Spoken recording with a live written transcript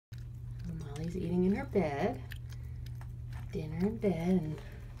She's eating in her bed. Dinner in bed. And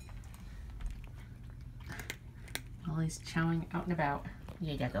Molly's chowing out and about.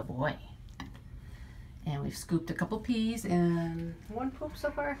 You're a good boy. And we've scooped a couple peas and one poop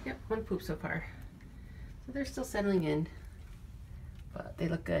so far. Yep, one poop so far. So they're still settling in, but they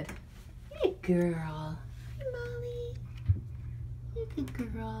look good. Hey girl. Hey Molly. You're a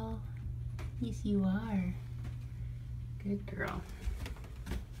good girl. Yes you are. Good girl.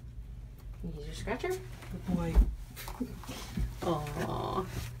 Use your scratcher. Good boy. Aww.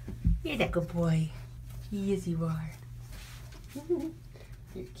 You're that good boy. Yes you are.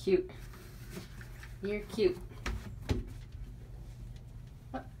 You're cute. You're cute.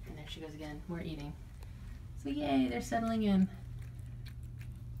 Oh, and there she goes again. We're eating. So yay, they're settling in.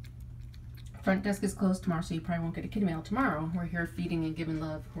 Front desk is closed tomorrow, so you probably won't get a kitty meal tomorrow. We're here feeding and giving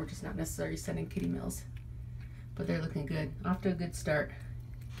love. We're just not necessarily sending kitty meals. But they're looking good. Off to a good start.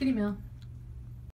 Kitty meal.